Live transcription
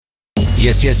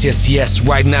Yes, yes, yes, yes.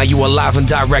 Right now you are live and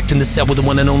direct in the set with the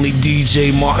one and only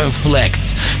DJ Martin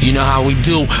Flex. You know how we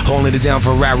do. Holding it down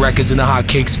for Rat Records and the Hot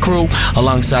Cakes crew.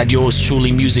 Alongside yours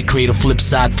truly, music creator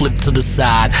Flipside, flip to the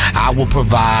side. I will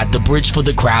provide the bridge for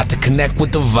the crowd to connect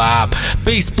with the vibe.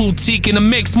 Bass Boutique in the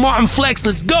mix. Martin Flex,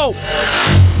 let's go.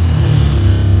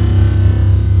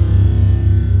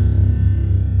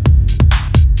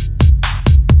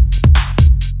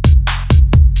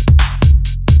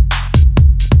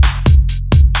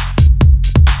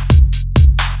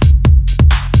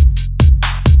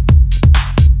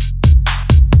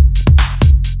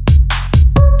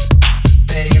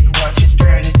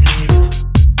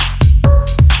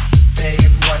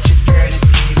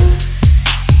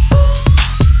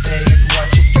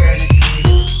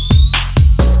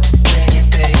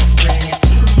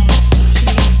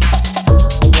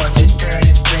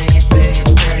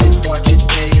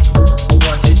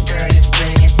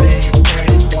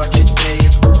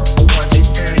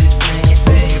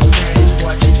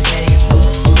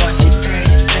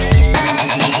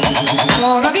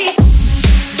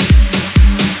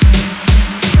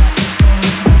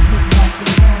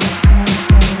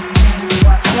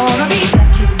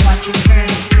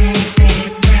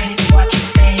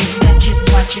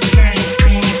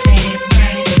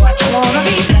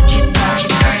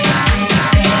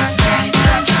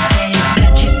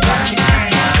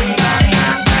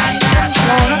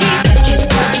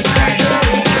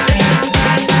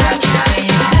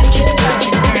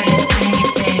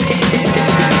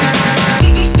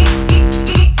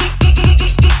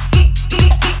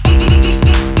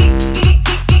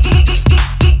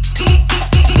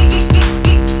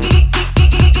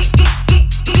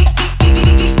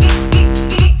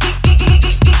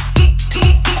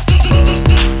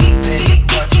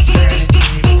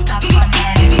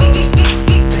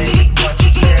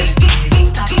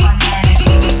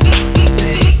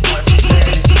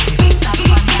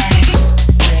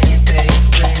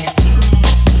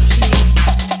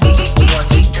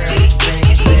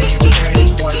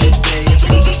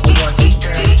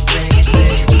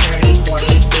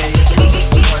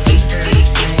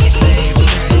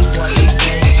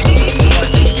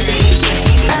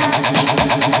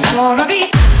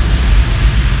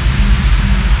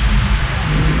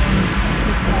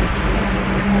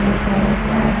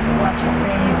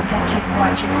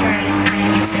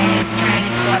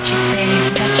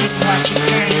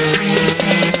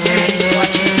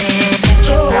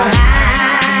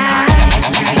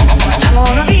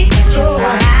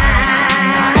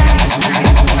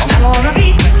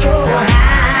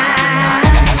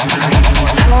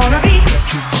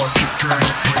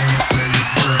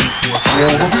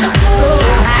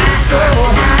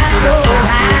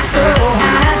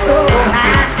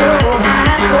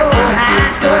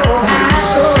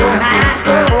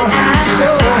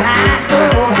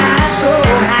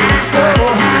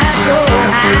 So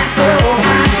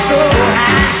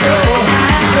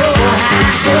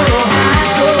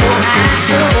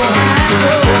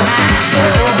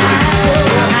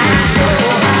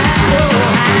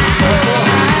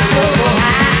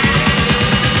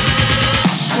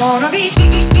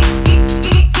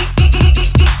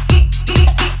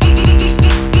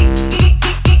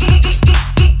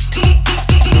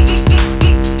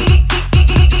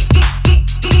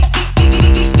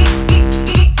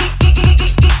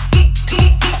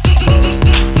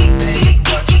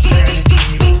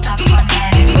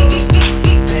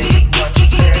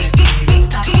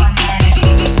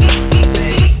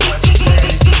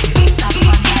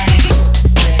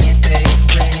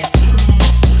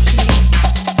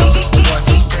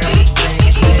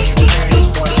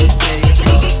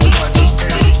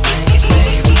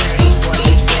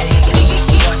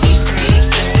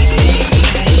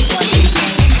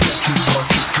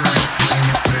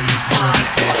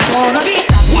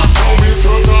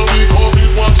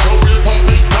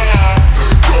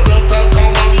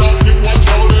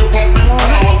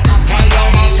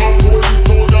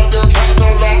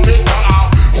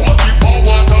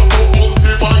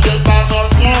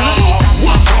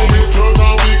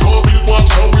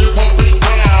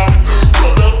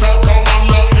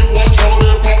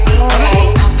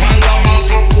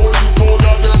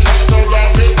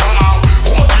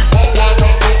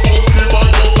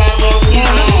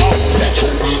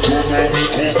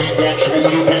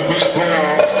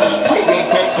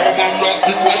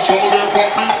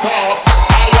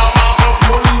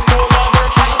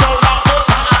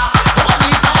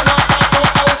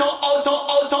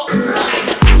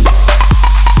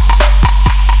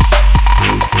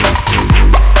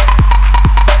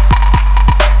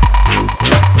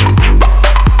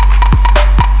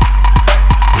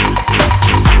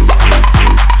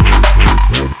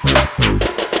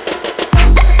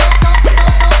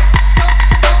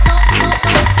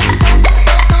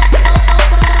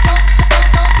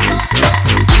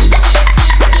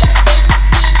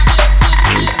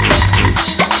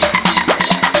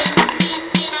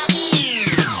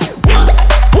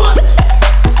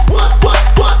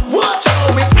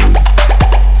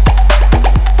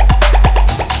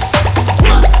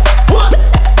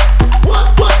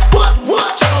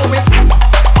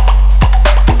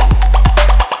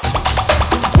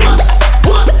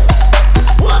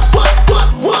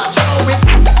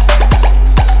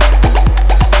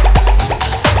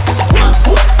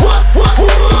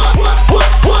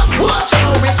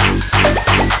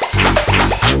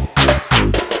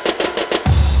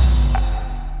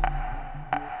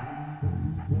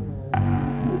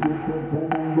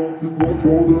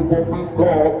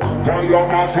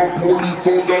from police,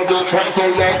 so that they try to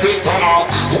lock it off.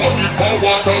 Holy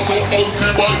power to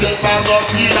ultimate your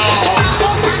magatina.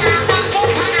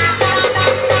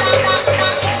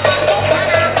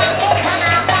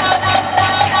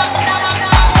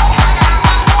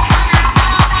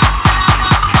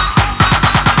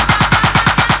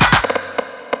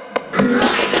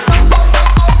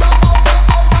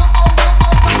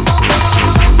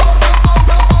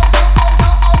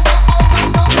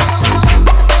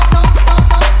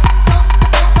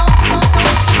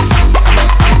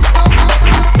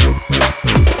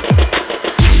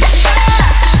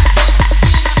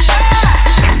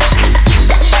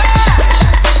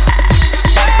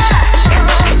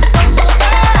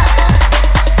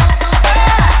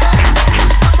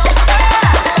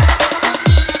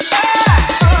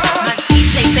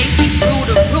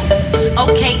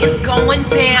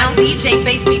 DJ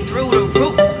bass me through the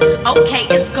roof. Okay,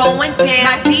 it's going down.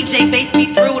 My DJ bass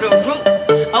me through the roof.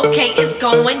 Okay, it's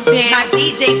going down. My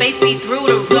DJ bass me through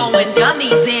the roof. Going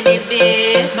dummies in it,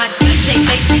 man. My DJ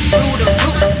bass me through the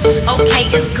roof. Okay,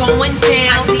 it's going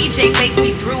down. My DJ bass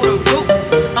me through the roof.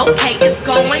 Okay, it's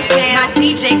going down. My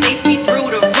DJ bass me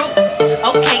through the roof.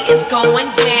 Okay, it's going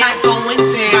down. Going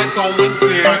down.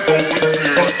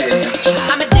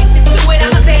 I'm addicted to it.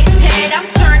 I'm a bass head. I'm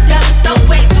turned up, so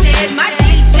wasted. My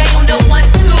DJ on the 1,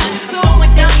 2,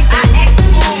 going dummies. I act the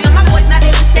fool. And my boys not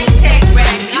in the same text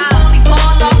bracket. You only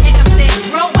ball off income tax.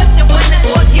 Roll with the winners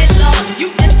or get lost.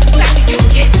 You disrespected, you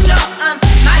get shot.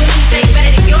 My DJ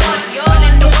better than yours.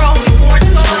 Running the world, we born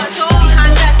tours.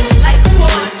 Behind us like a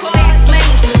horse. Fast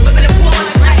lane, whipping a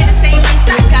Porsche. Right in the same race,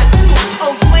 I got the torch.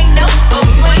 Oh, you ain't know. Oh,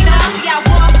 you ain't know. See, I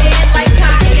walk in like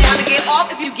Kanye. Wanna get off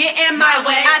if you get in my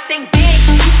way. I think big,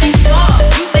 you think small.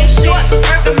 You think short,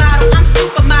 urban model. I'm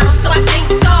supermodel, so I think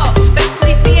tall.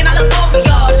 Basically seeing I look over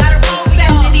y'all. Lot of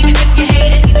respect it, even if you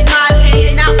hate it. Smile, hate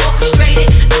it, not orchestrated.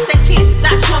 I take chances,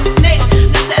 not Trump snake.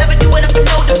 Not to ever do it up with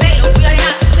no debate. We are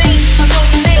not the same. I know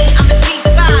your name. I'm a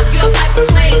T5, you're a pipe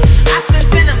plane. I spit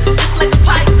venom just like a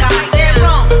python. They're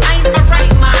wrong, I ain't in my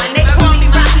right mind. They call me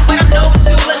Rocky, but I'm no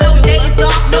two. A no days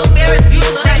off, no Ferris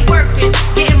Bueller. Steady working,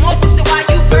 getting more boosted while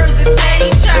you birds is steady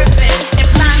chirping. And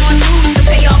flying on news to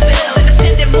pay your bills.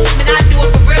 Independent movement, I do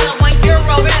it for real.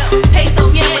 €1,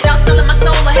 pesos, yeah, without selling my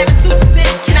soul or having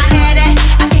 2%. Can I have that?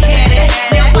 I can have that.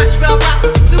 Now watch real rock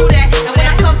with sue that. And when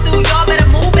I come through, y'all better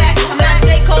move back. I'm not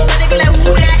J. Cole, but they be like,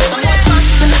 who that? I'm more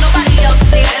trusted than nobody else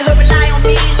there. And he'll rely on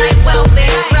me like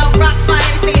welfare. Real rock fire,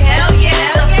 they say hell yeah.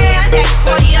 That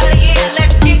party of the year,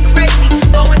 let's get crazy.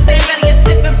 Going St. Really and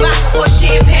sipping vodka or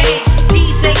champagne.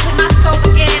 DJ, put my soul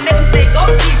again. Make them say, go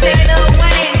DJ, Lil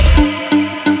Wayne.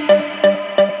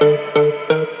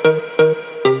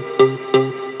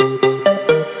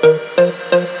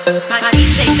 My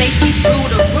DJ bass me through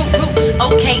the roof.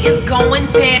 Okay, it's going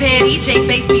down. DJ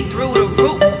bass me through the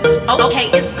roof. Okay,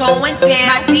 it's going down.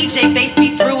 My DJ bass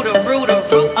me through the roof.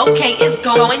 Okay, it's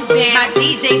going down. My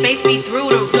DJ bass me through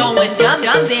the roof. Going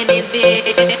dum-dums in it,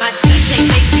 bitch. My DJ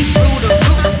bass me through the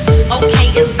roof. Okay,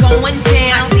 it's going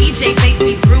down. My DJ bass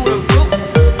me through the roof.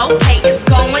 Okay, it's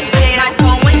going down.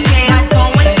 Going down.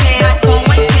 Going down. Going down.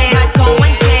 Going down.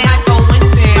 Going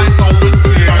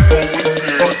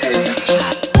down.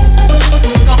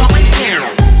 Going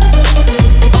down.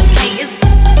 Okay, it's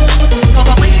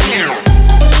going down.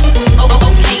 Oh,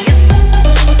 okay, it's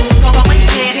going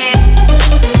down.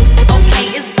 Okay,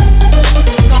 it's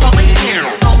going down.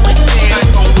 Going down.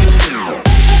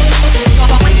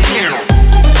 Going down.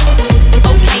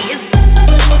 Okay, it's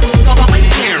going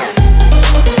down.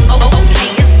 Oh, okay,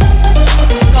 it's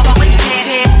going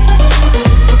down.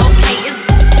 Okay, it's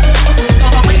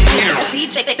going down.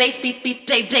 DJ bass beat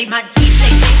DJ, my DJ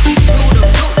bass me through the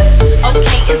roof.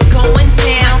 Okay, it's going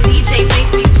down. DJ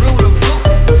bass me through the roof.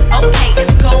 Okay,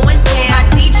 it's going down. My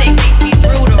DJ bass me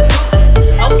through the roof.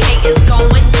 Okay, it's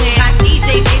going down. My DJ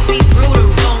bass me through the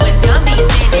roof. Going dummies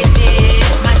in it,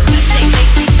 yeah. My DJ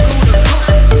bass me through the roof.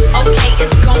 Okay,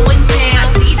 it's going down.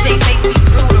 DJ bass me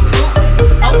through the roof.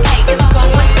 Okay, it's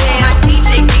going down. My DJ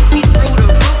bass me through the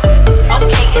roof.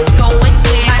 Okay, it's going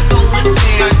down. Going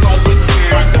down.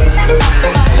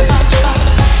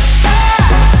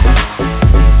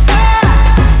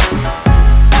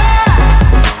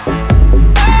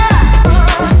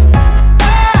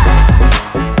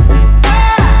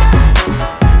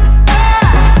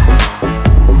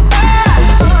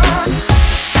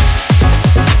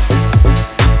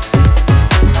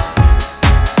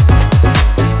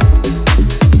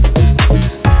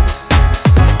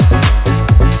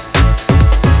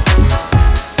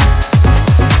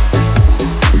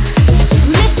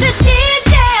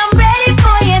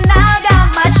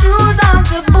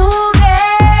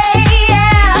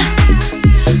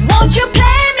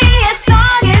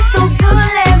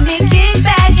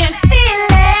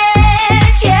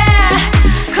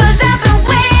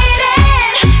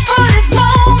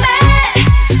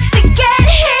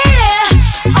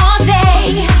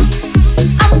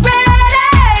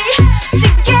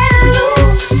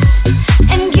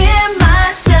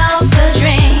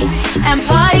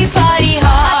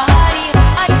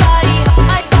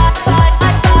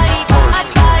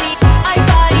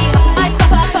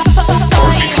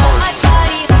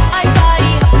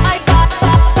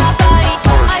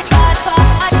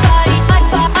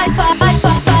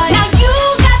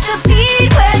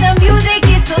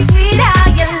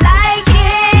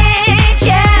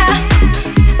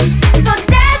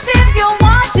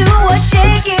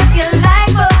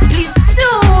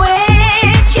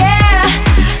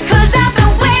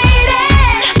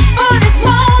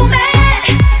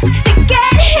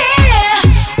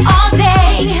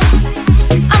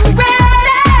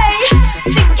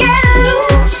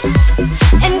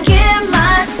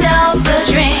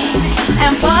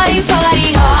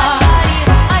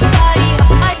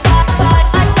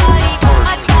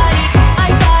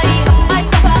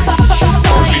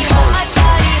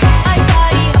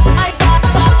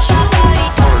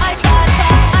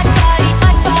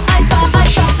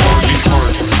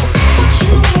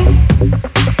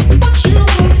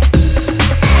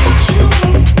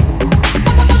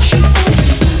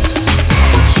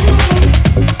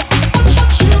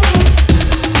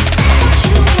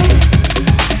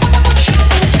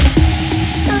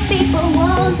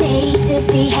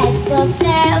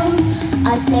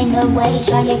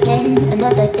 try again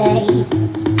another day.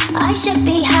 I should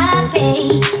be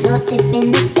happy, not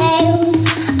tipping the scales.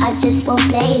 I just won't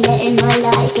play, letting my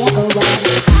life get away.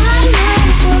 I'm not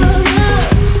a fool,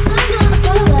 I'm not a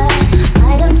follower.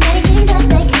 I don't take things as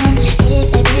they come,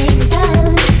 if they bring me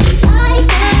down. Life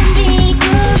can be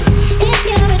cruel, if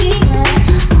you're a dreamer.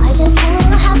 I just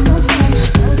wanna have some fun,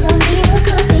 don't tell me what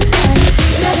could be done.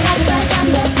 You know you like it, but it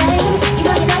drives me insane. You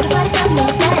know you like it, but it drives me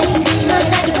insane. You know you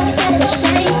like it, but you're scared of the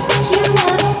shame. She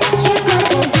want, she gonna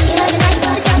do. You know you like it,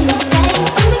 but it drives me insane.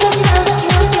 Only because you know that you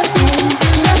wanna feel the same.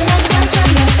 You know you like it, but it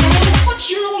drives me insane. What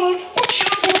you want, what you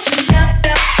want.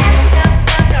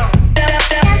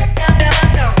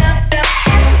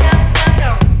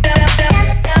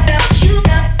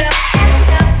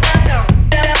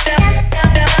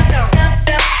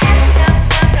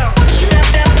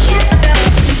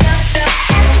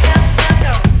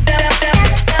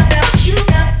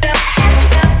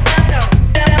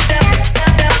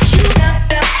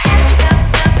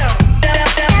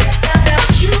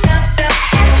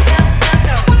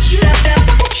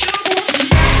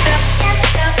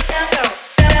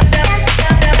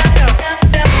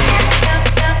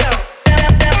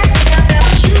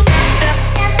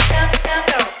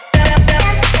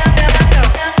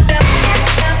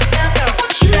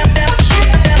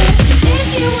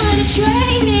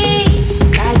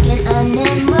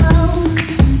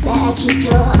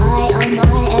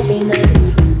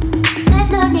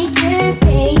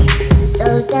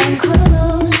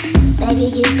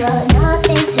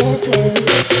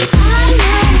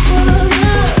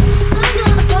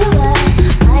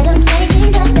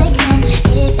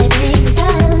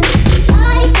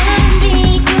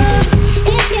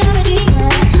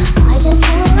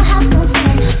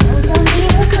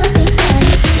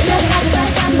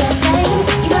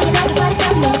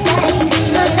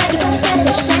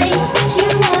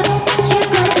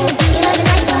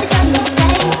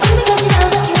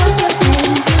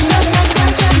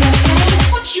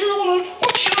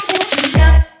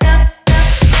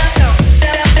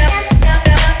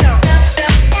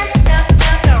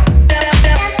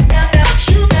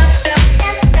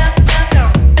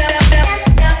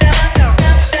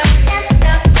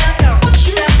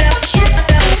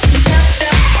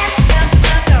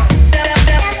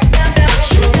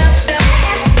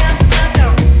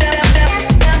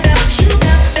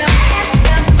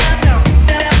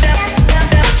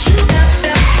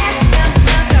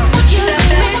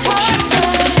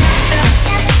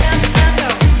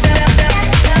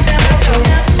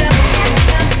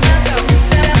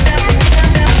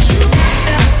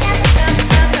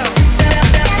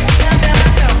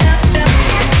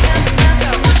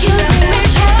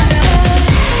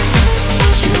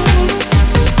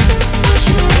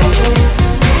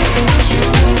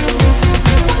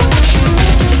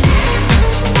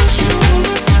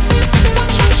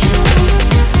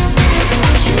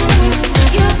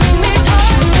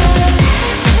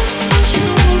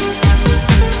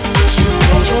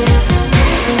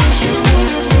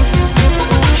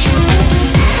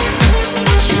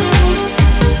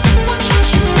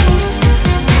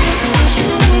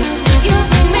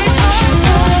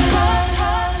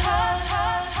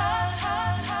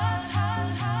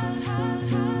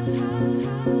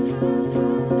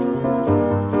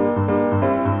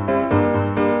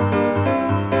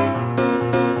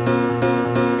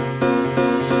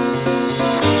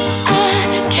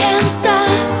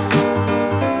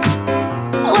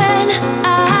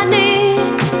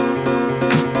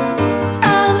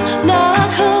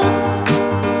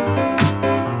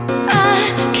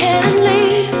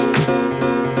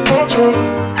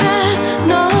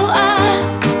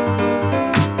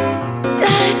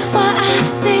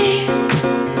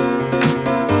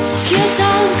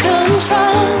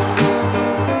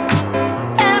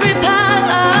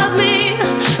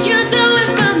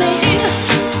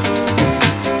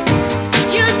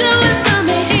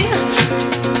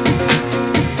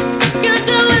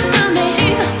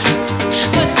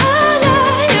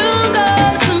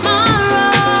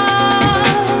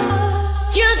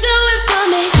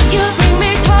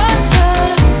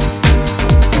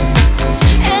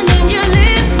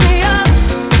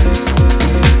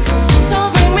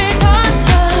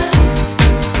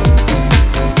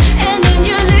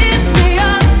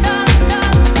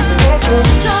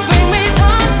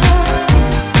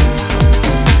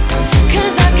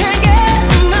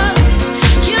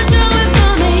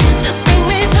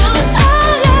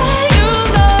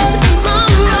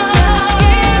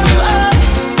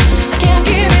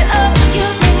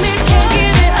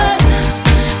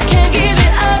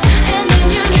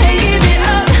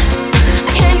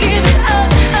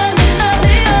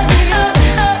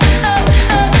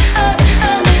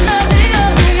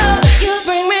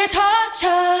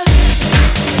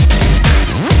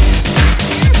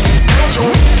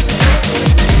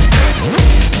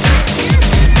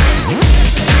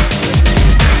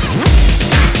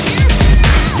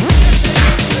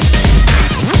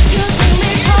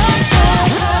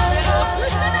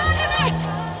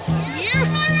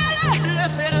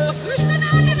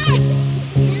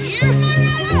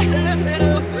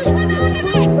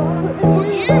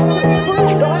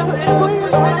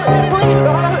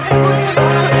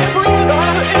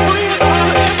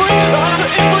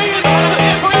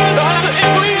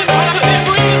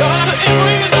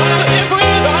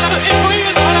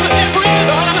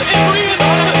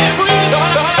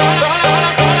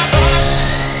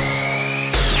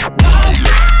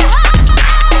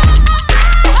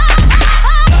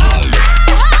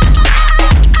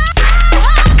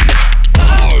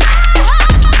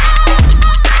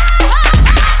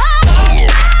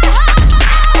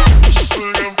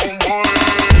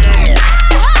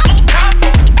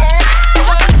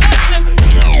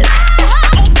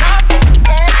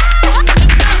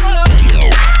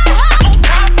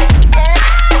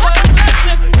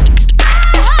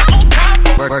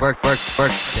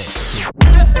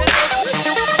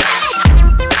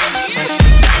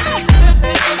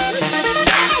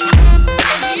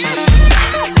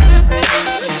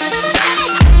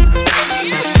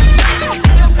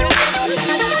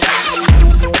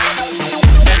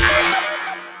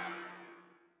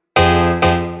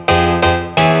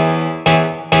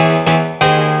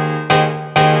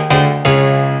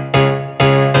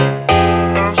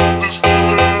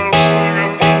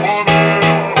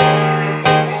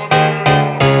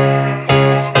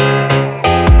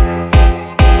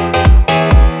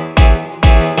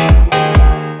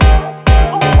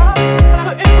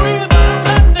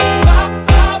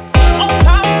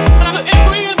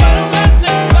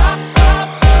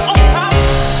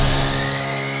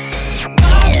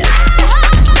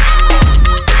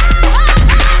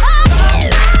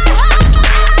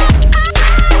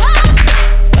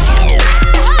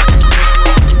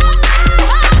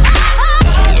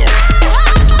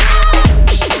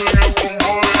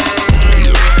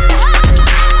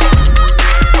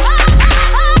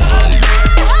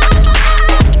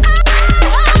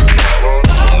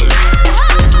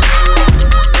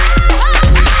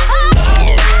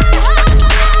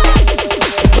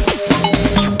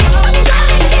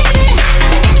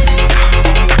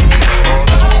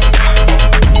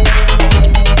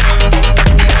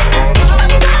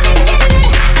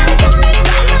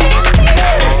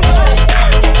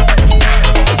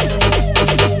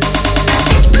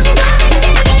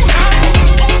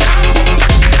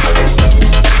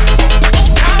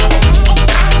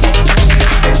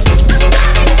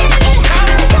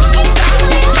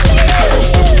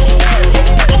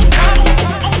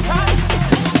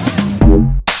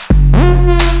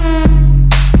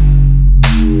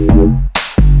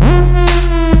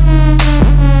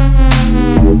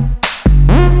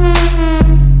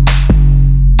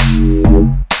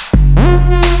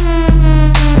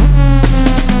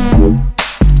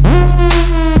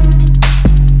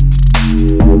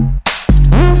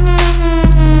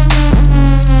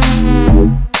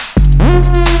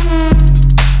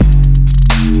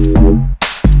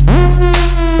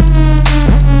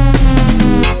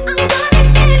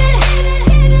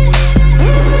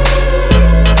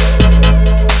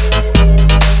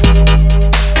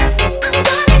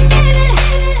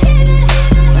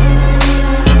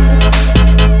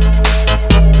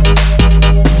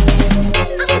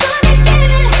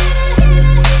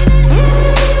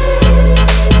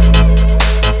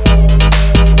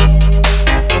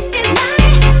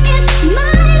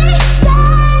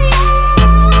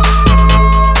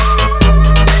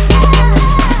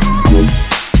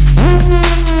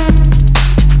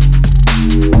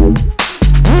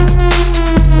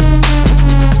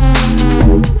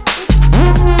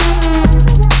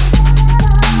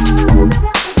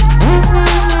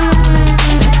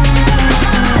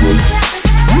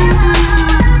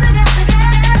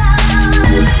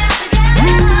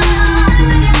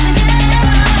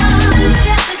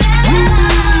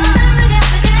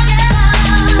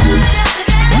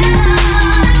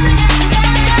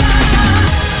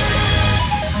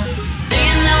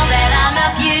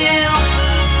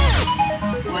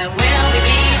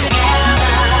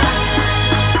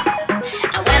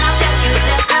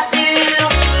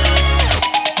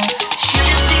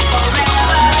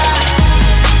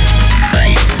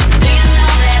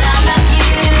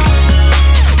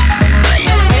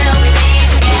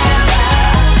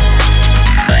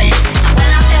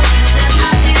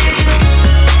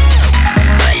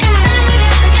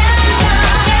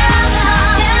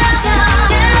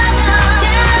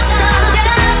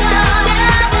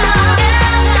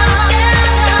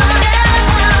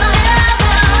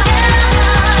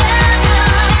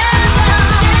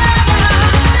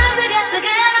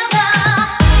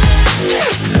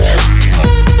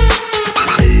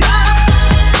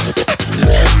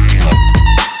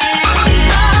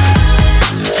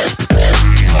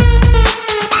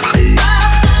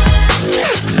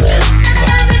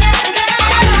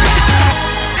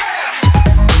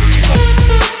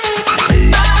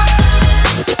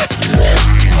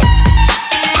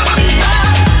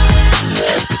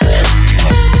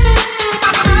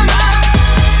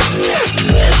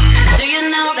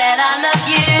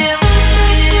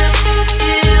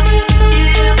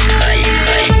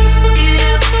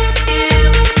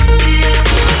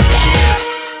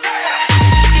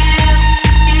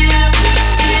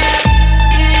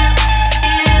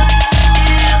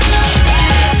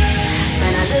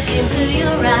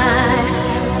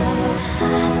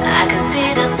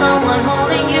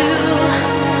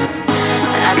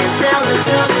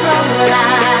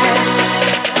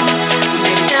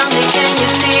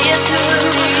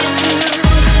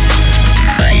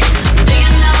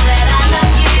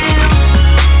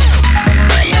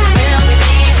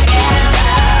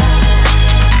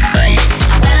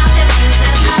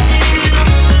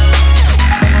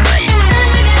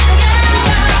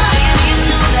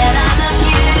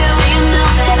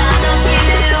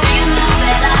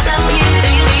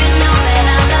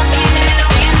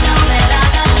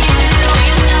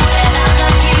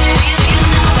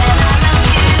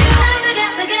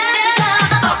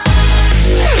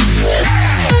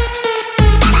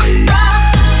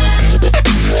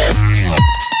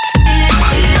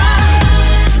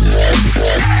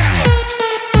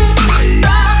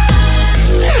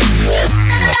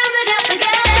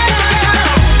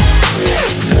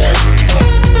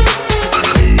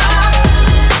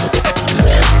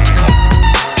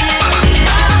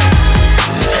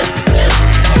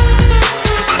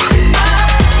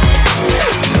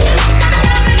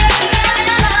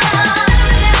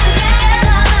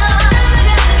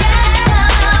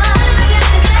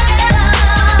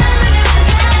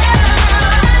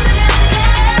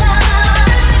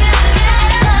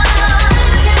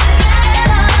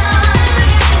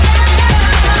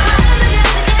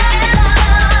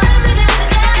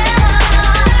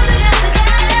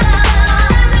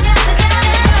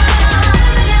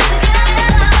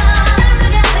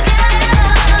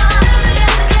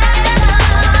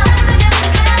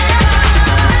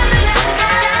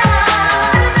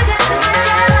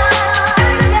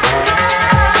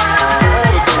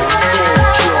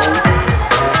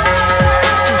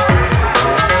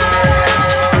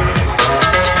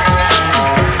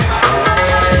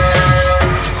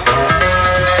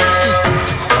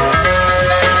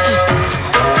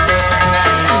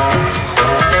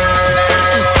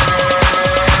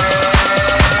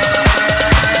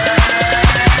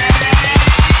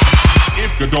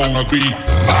 don't agree,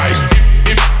 vibe.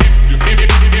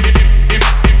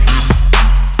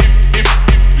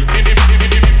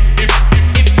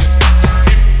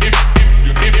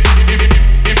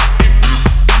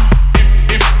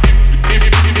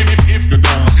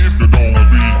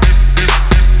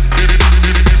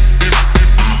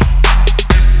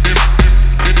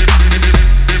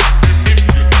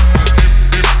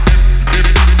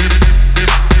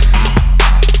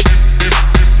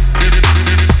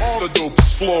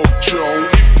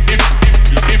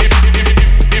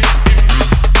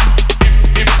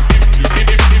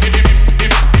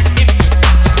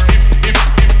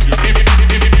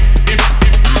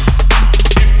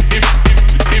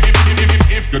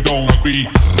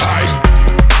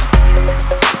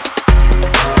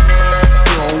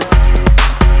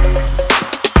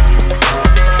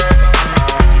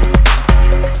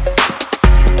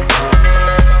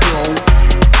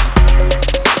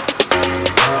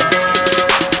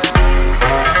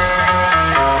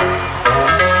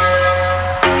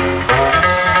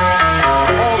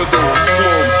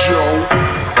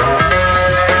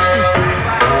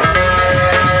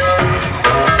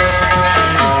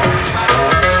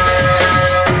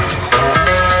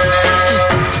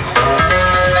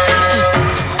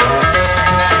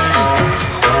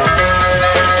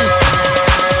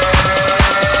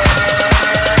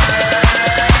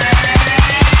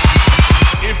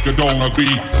 Don't agree,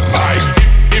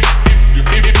 vibe.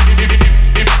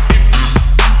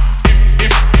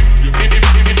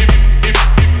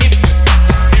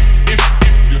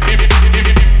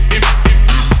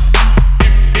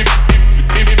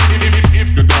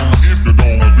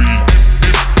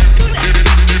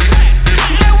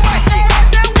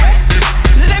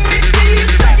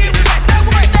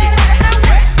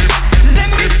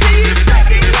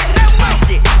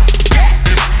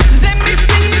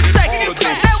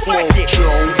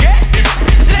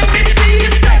 Let me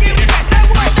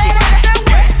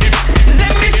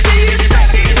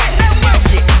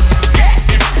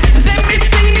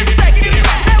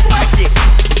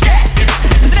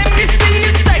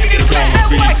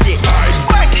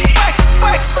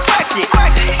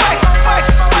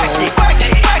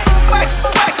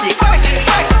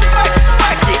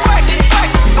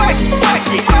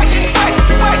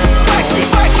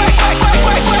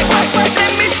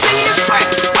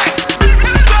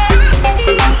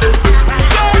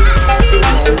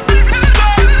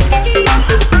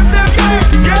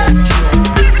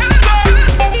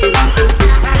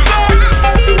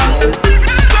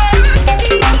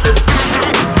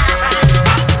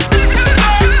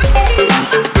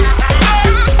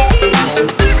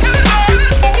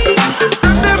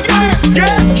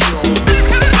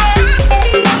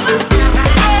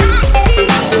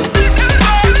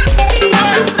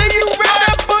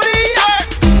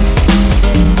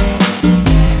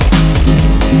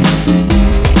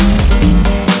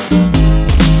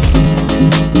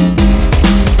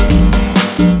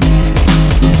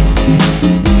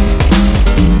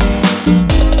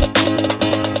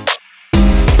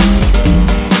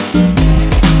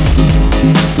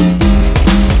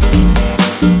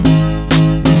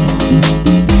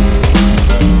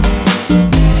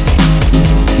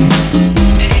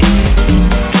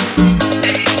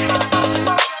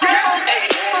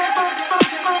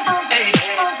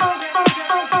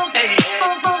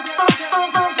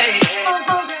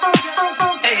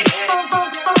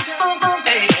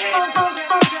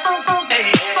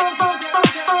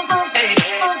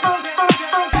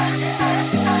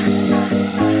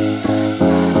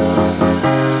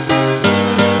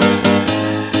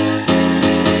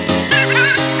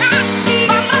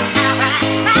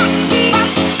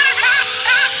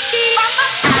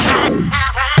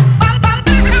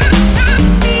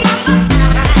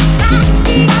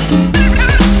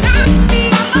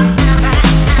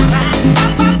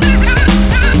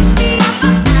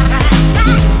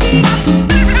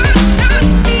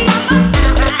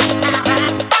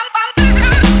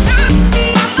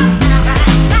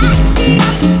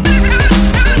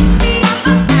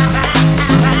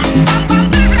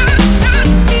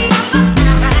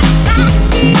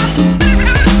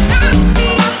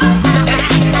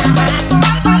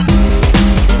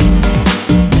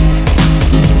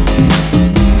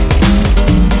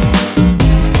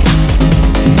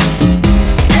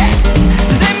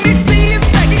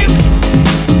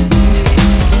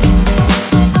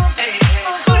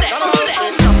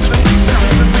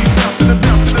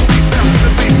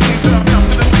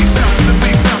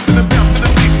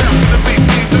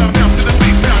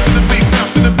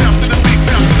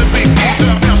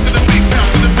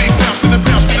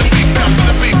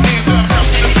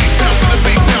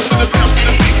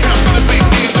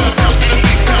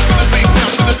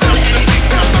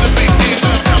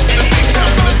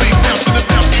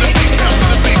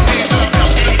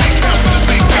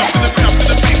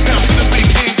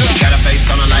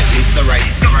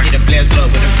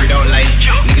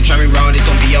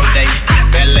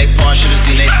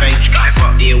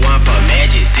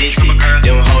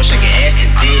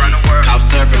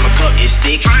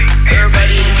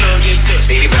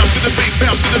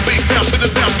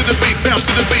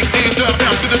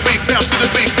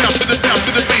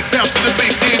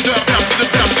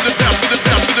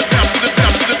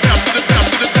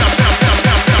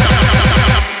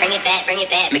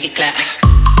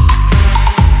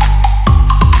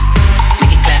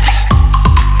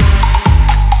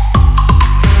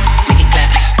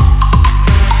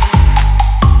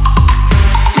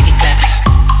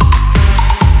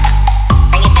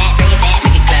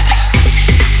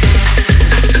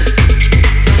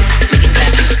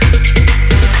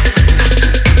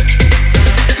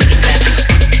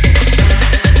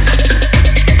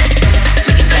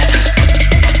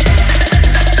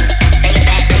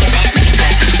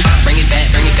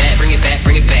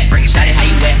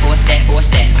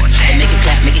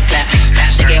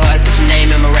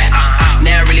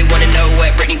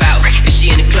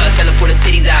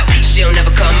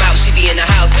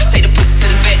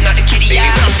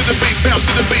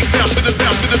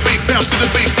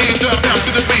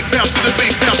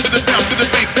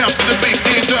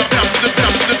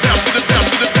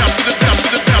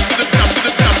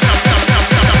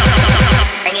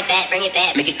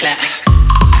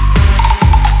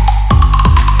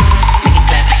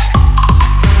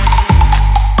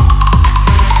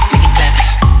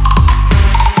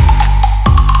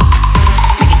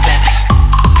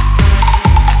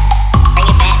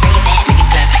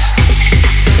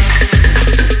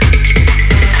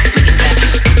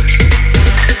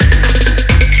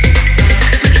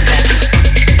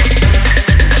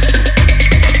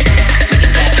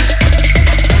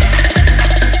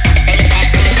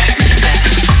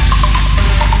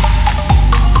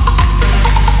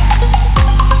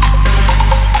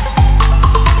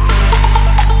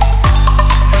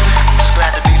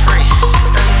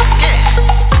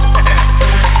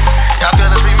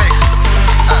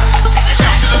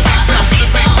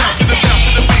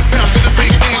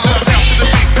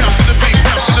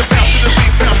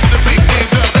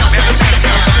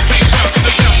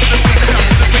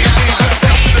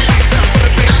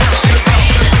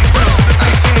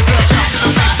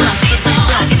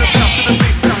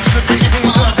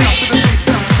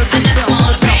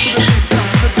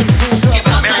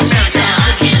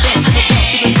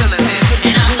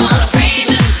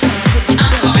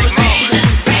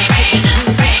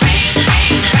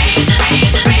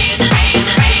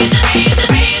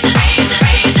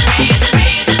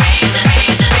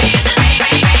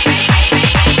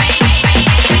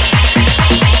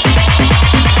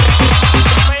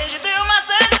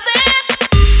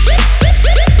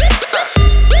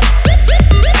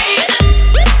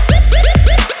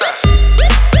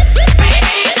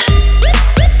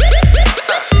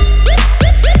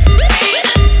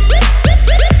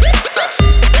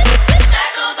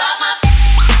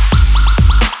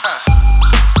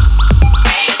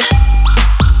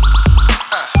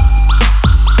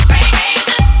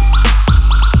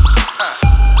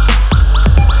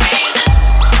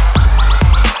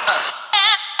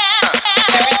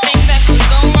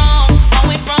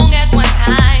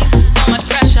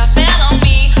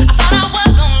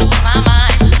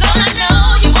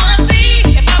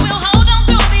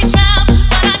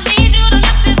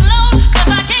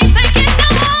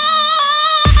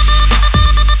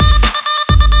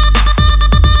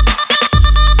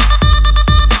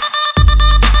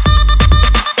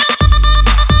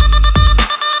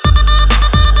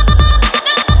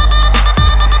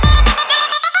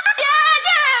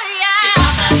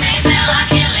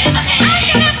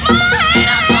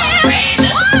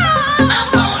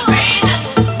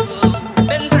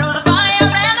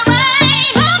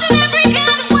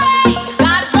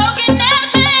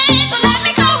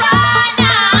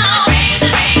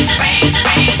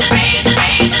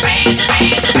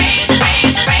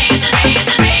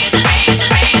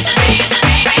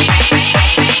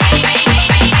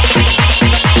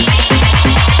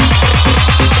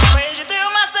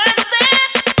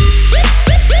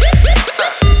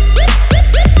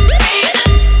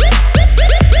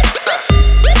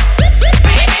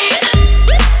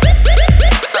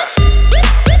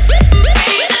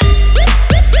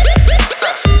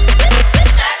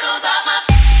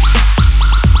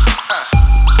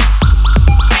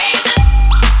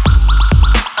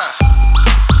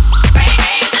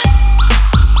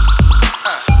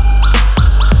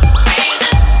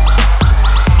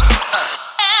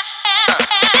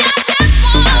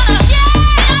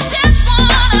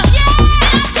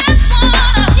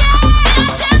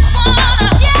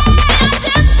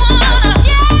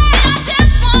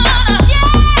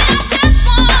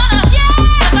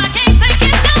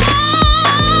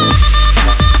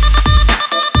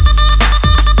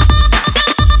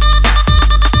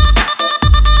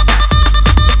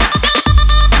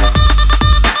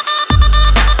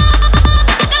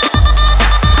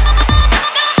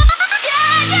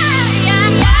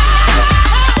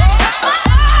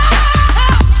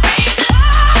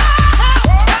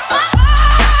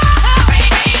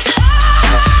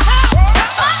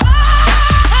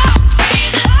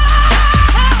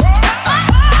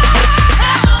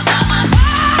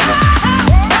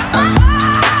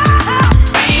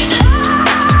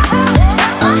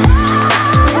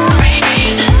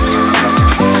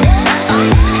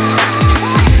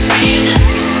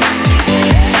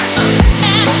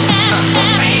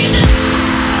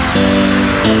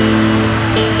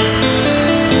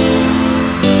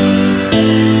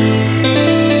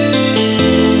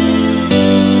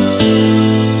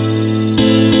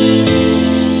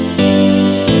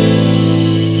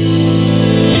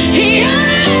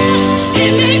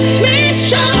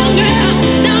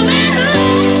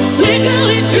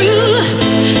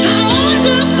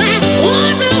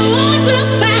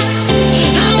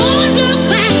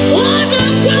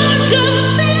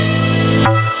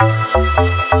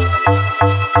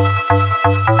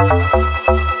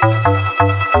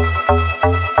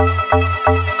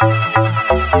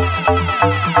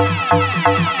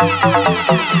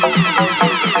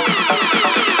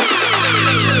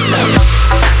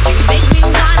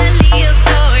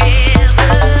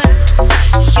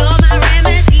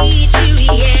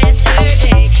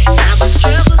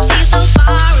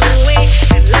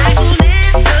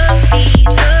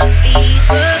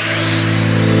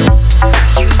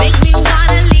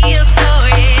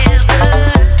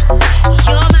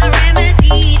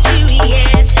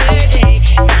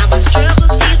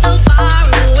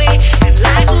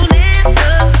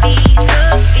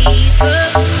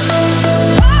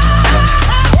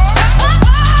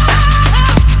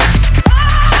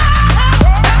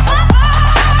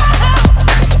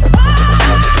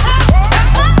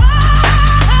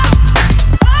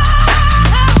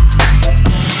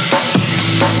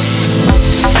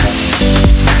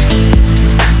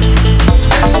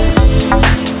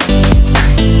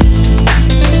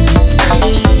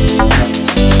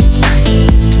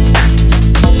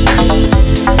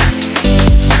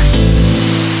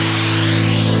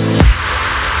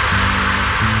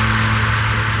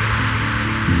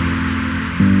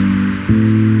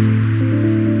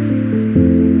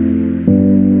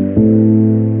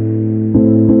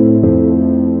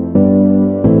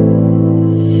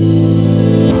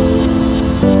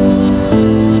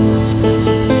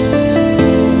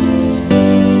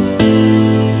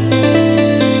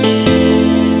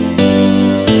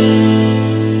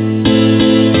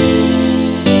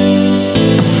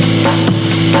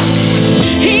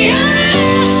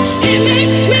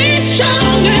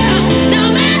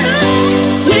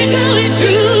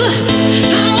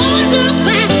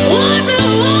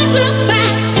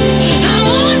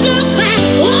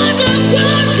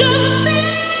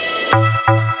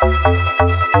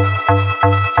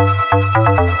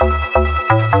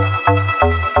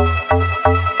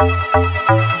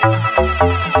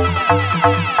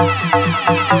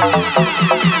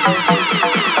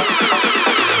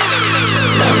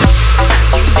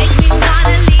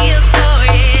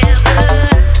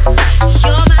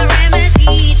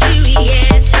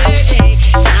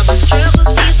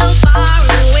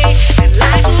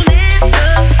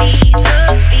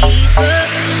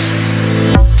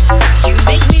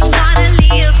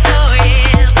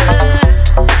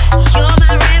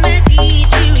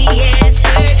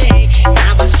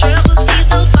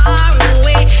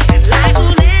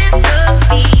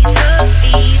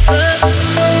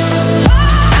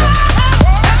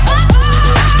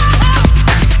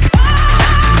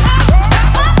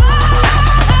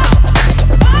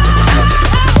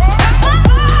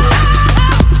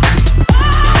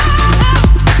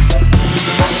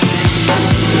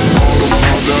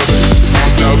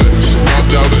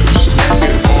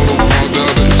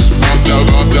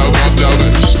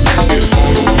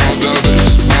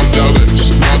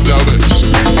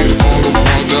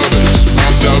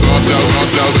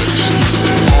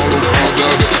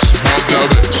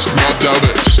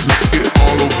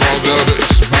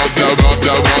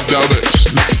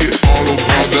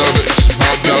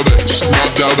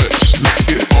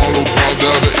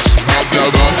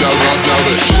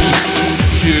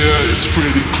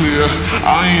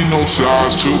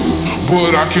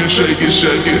But I can shake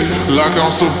it like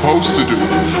I'm supposed to do.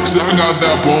 'Cause I got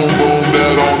that boom boom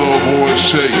that all the boys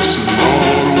chase, and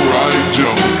all the right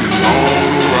junk in all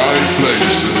the right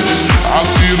places. I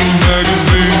see the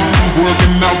magazine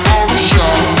working out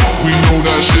Photoshop. We know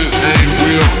that shit ain't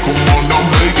real. Come on, now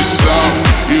make it stop.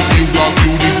 If you got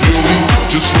beauty,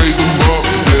 just raise them up.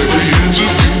 'Cause every inch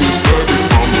of you is perfect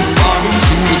from the bottom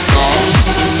to the top.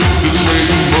 Just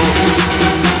raise them up.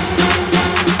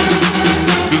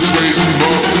 Just raise them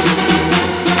up.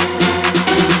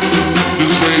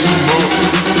 Just raise them up.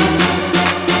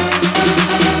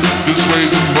 Just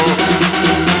raise them up.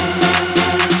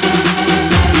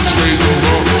 Just raise them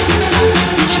up.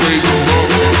 Just raise them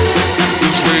up.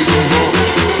 Just raise them up.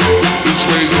 Just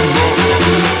raise them up.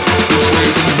 Just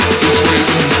raise them. Just raise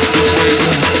them. Just raise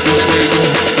them. Just raise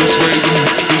them. Just raise them.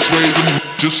 Just raise them.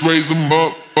 Just raise them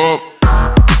up. Up.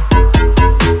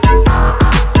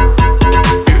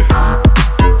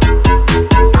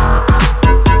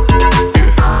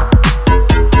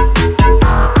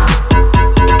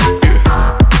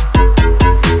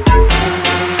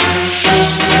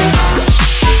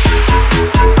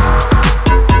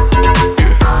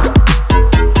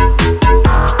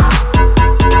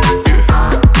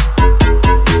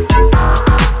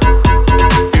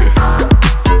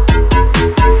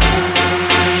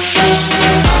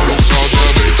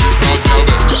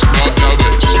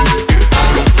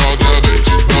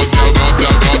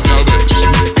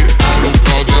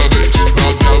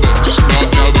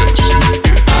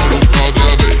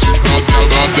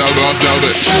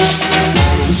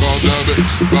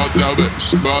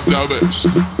 About that bass,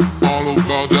 all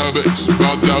about that bass,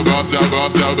 about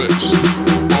that bass,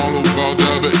 all about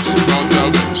that bass, about that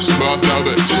bass, about that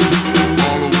bass,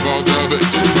 all about that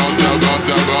bass, about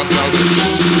that bass.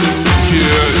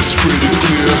 Yeah, it's pretty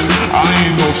clear. I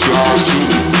ain't no size 2,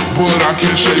 but I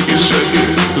can shake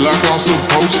it like I'm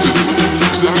supposed to do.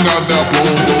 'Cause I got that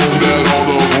boom boom that all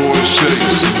the boys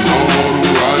chase, and all the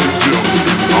right junk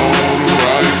in all the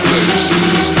right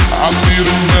places. I see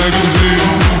the magazine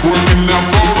working out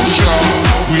Photoshop.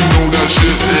 We know that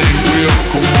shit ain't real.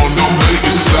 Come on, now make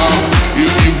it stop.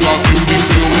 If you got beauty,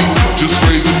 just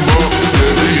raise them up. 'Cause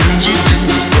every inch of you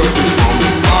is perfect from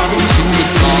the bottom to the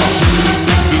top.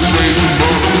 Just raise them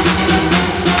up.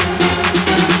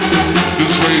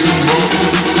 Just raise them up.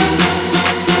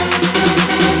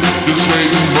 Just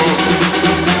raise them up.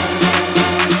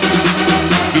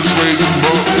 Just raise them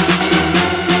up.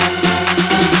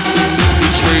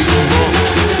 Just raise them up.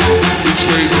 Just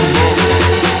raise them up.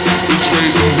 Just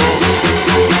raise them up.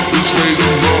 Just raise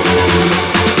them up.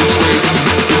 Just raise them.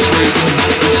 Just raise them.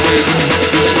 Just raise them.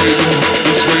 Just raise them.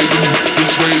 Just raise them.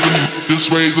 Just raise them. Just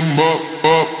raise them up.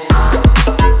 Up.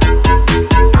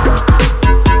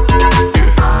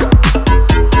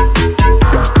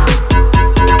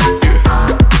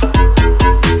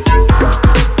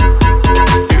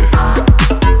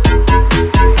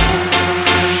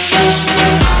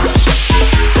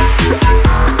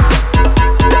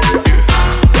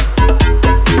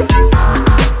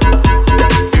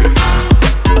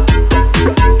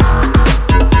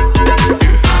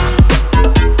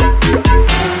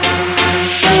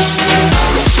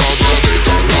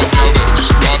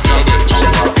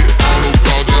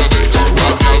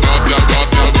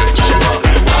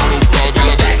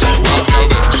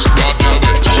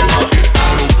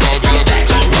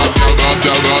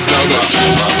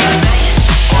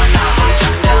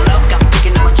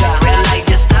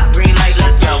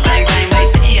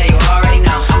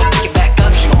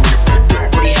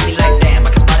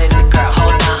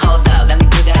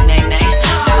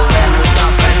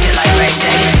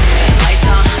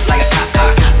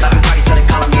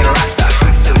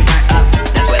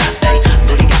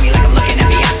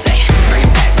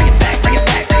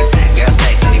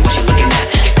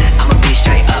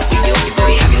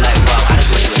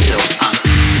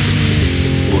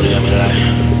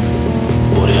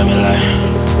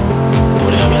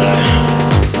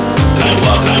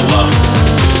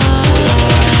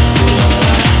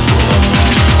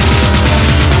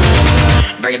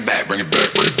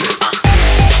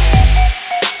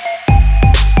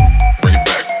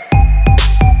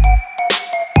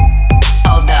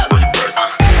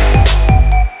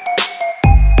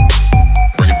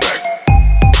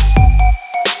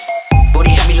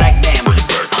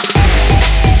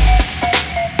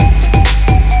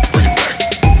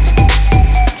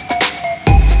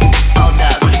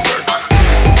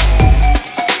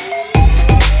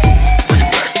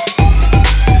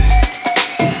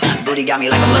 got me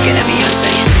like I'm looking at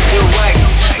Beyonce. Do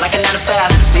work like a 9 to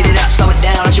 5, speed it up, slow it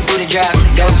down, let your booty drop.